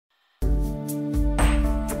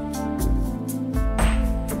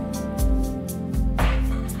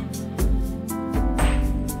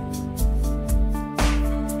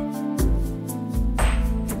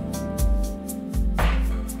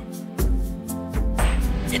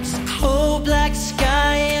It's a cold black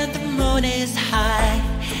sky and the moon is high,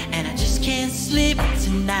 and I just can't sleep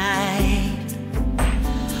tonight.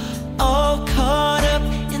 All caught up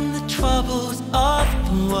in the troubles of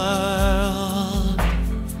the world.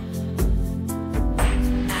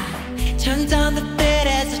 I turn down the bed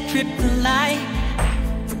as I trip the light.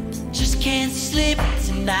 Just can't sleep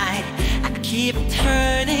tonight. I keep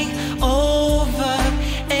turning over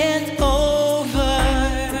and over,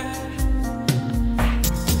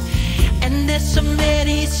 and there's so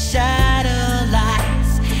many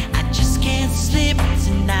satellites. I just can't sleep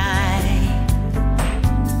tonight.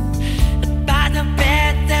 By the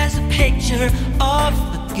bed there's a picture of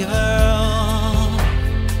a girl.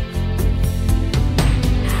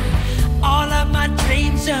 All of my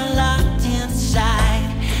dreams are locked inside,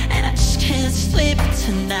 and I just can't sleep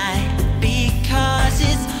tonight because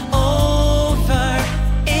it's over.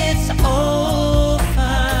 It's over.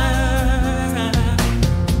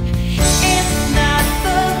 It's not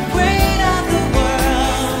the weight of the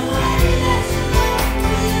world.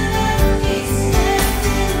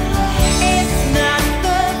 It's not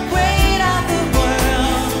the weight of the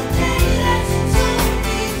world.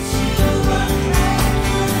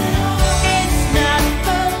 It's not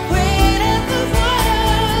the weight of the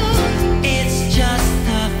world. It's just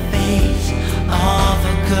the face of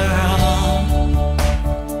a girl.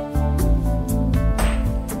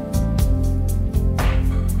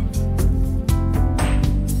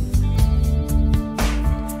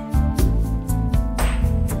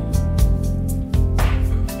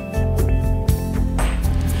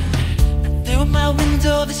 Through my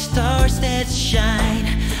window, the stars that shine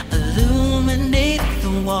illuminate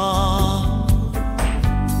the wall,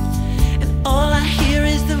 and all I hear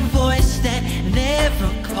is the voice that never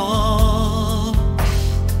calls.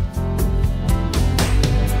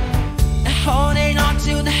 Holding on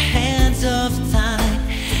to the hands of time,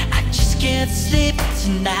 I just can't sleep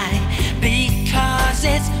tonight because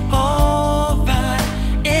it's